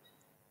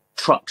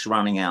 trucks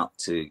running out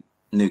to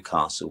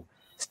Newcastle,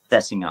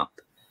 setting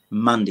up,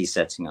 Monday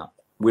setting up.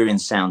 We're in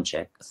sound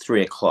check,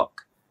 3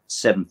 o'clock,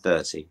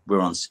 7:30.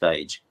 We're on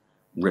stage,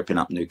 ripping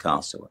up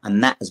Newcastle.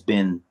 And that has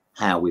been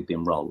how we've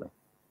been rolling.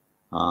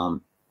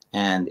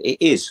 And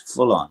it is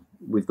full on.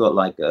 We've got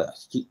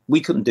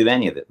we couldn't do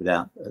any of it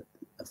without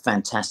a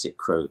fantastic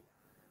crew.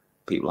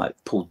 People like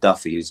Paul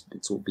Duffy, who's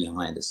all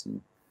behind us,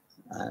 and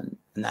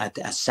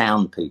our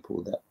sound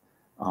people that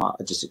are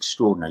just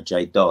extraordinary.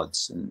 Jay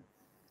Dodds, and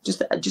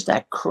just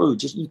our crew.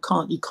 Just you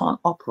can't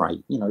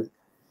operate. You know,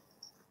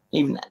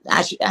 even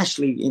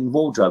Ashley in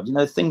wardrobe. You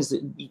know, things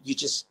that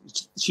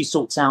she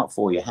sorts out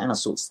for you. Hannah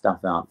sorts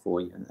stuff out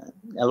for you, and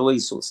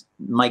Eloise sorts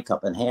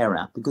makeup and hair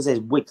out because there's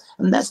wig.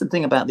 And that's the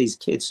thing about these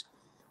kids,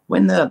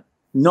 when they're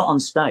not on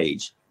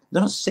stage,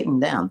 they're not sitting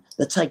down.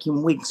 They're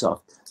taking wigs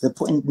off. They're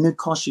putting new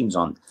costumes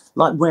on,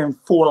 like wearing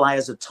 4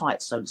 layers of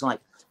tights. So it's like,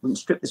 we can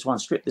strip this one,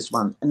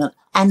 and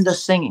they're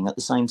singing at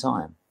the same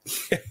time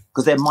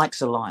because their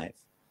mics are live.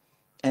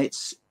 And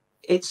it's.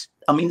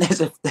 I mean, there's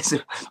a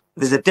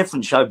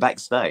different show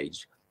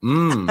backstage,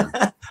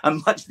 a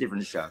much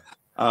different show.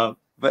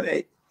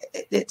 But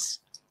it's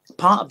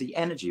part of the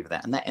energy of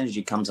that, and that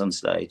energy comes on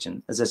stage.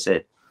 And as I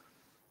said,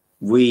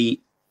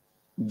 we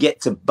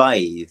get to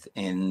bathe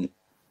in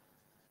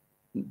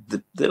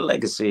the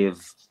legacy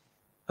of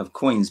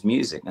Queen's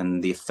music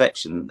and the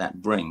affection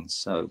that brings.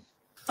 So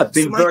I've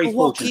been very fortunate.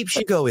 What keeps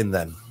you going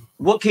then?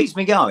 What keeps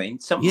me going?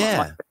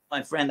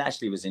 My friend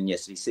Ashley was in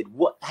yesterday. He said,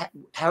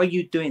 how are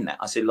you doing that?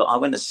 I said, look, I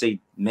went to see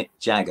Mick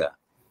Jagger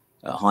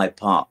at Hyde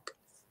Park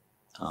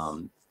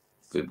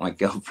with my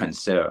girlfriend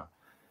Sarah,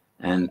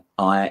 and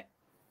I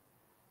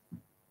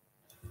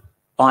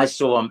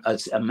saw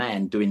a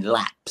man doing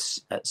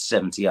laps at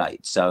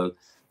 78. So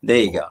there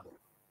you go.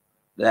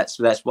 That's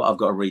what I've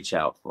got to reach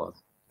out for.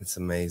 It's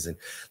amazing.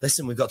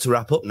 Listen, we've got to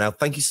wrap up now.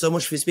 Thank you so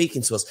much for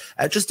speaking to us.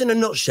 Just in a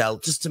nutshell,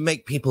 just to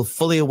make people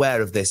fully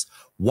aware of this,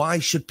 why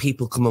should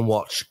people come and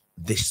watch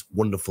this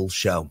wonderful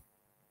show?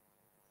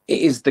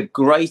 It is the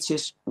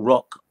greatest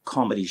rock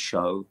comedy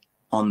show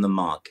on the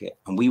market,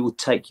 and we will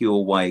take you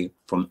away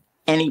from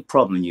any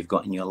problem you've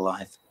got in your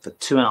life for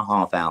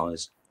 2.5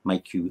 hours,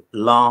 make you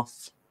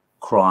laugh,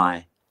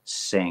 cry,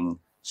 sing,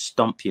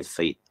 stomp your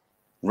feet,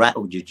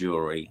 rattle your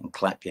jewelry, and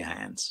clap your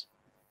hands.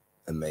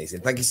 Amazing.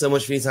 Thank you so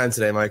much for your time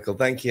today, Michael.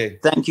 Thank you.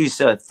 Thank you,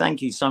 sir.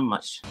 Thank you so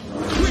much.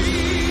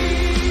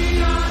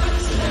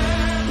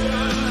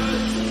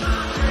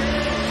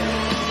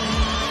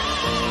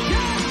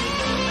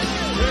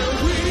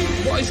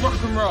 What is rock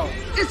and roll?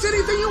 It's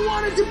anything you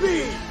want it to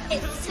be.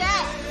 It's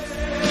sex.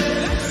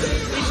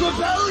 It's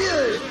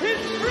rebellion.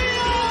 It's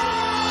freedom.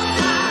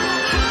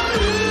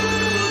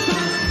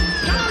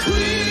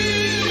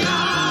 We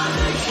are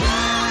the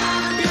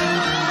champions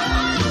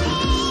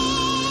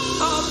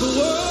of the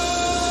world.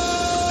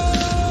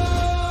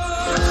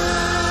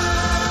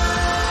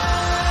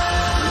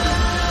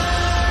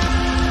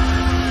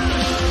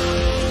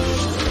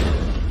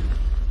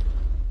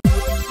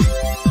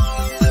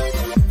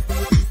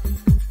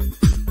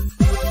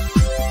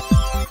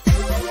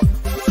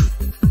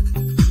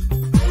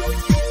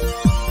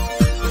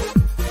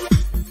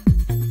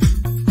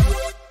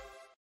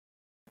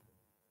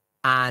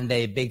 And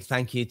a big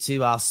thank you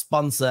to our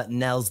sponsor,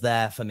 Nels,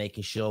 there for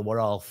making sure we're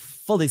all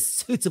fully,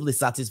 suitably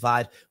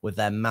satisfied with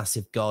their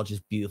massive, gorgeous,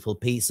 beautiful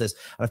pizzas.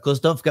 And of course,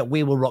 don't forget,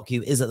 We Will Rock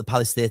You is at the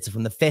Palace Theatre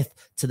from the 5th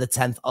to the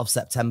 10th of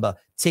September.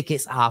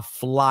 Tickets are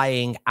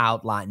flying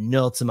out like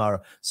no tomorrow,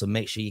 so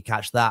make sure you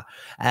catch that.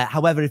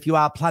 However, if you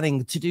are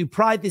planning to do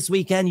Pride this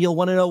weekend, you'll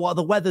want to know what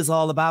the weather's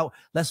all about.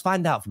 Let's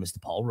find out from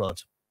Mr. Paul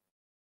Rudd.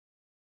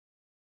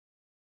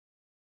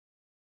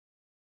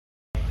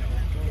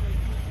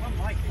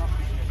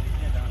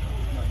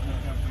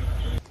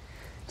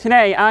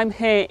 Today I'm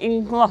here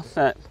in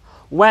Glossop,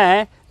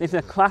 where there's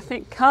a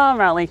classic car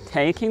rally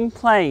taking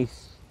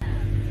place.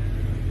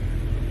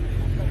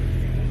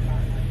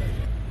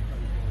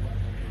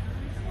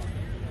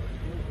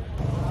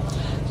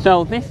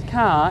 So this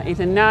car is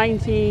a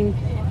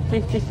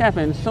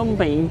 1957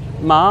 Sunbeam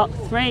Mark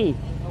III.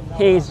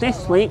 Here's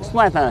this week's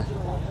weather.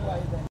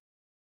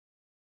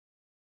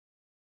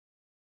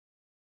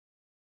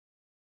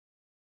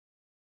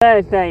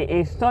 Thursday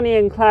is sunny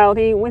and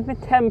cloudy with the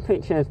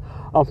temperatures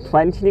of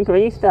 20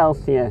 degrees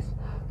Celsius.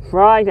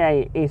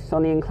 Friday is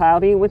sunny and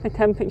cloudy with the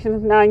temperatures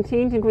of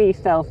 19 degrees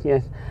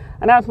Celsius.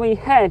 And as we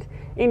head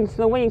into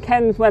the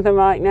weekend's weather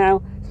right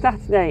now,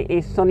 Saturday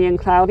is sunny and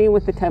cloudy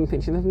with the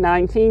temperatures of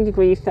 19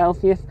 degrees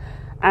Celsius,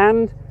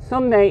 and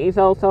Sunday is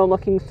also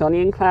looking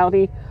sunny and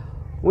cloudy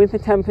with the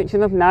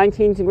temperature of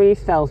 19 degrees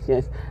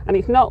Celsius, and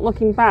it's not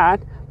looking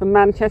bad for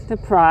Manchester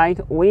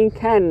Pride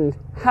weekend.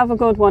 Have a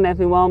good one,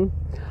 everyone.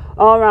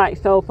 Alright,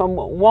 so from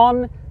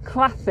one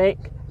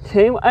classic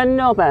to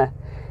another,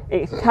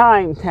 it's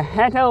time to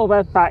head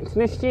over back to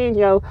the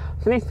studio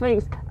for this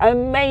week's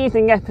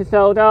amazing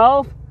episode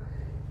of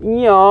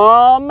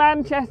Your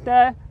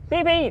Manchester.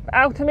 Beep beep,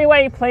 out of my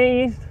way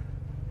please.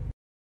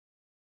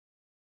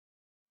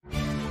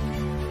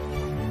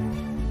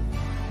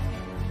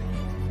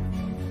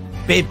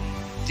 Beep.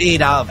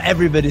 Indeed, out of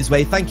everybody's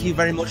way. Thank you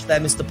very much there,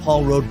 Mr.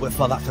 Paul Roadwood,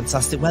 for that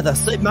fantastic weather.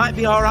 So it might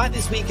be all right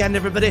this weekend,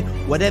 everybody.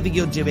 Whatever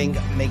you're doing,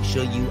 make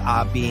sure you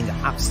are being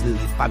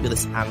absolutely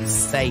fabulous and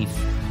safe.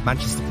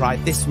 Manchester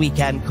Pride this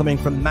weekend, coming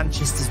from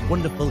Manchester's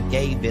wonderful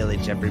gay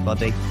village,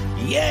 everybody.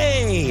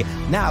 Yay!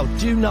 Now,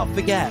 do not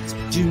forget,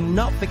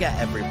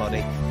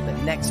 everybody,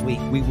 that next week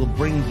we will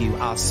bring you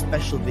our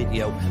special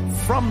video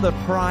from the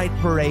Pride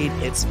Parade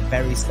its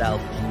very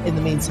self. In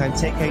the meantime,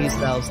 take care of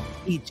yourselves,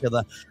 each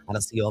other, and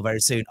I'll see you all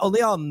very soon.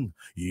 Only on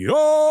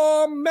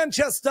Your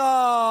Manchester!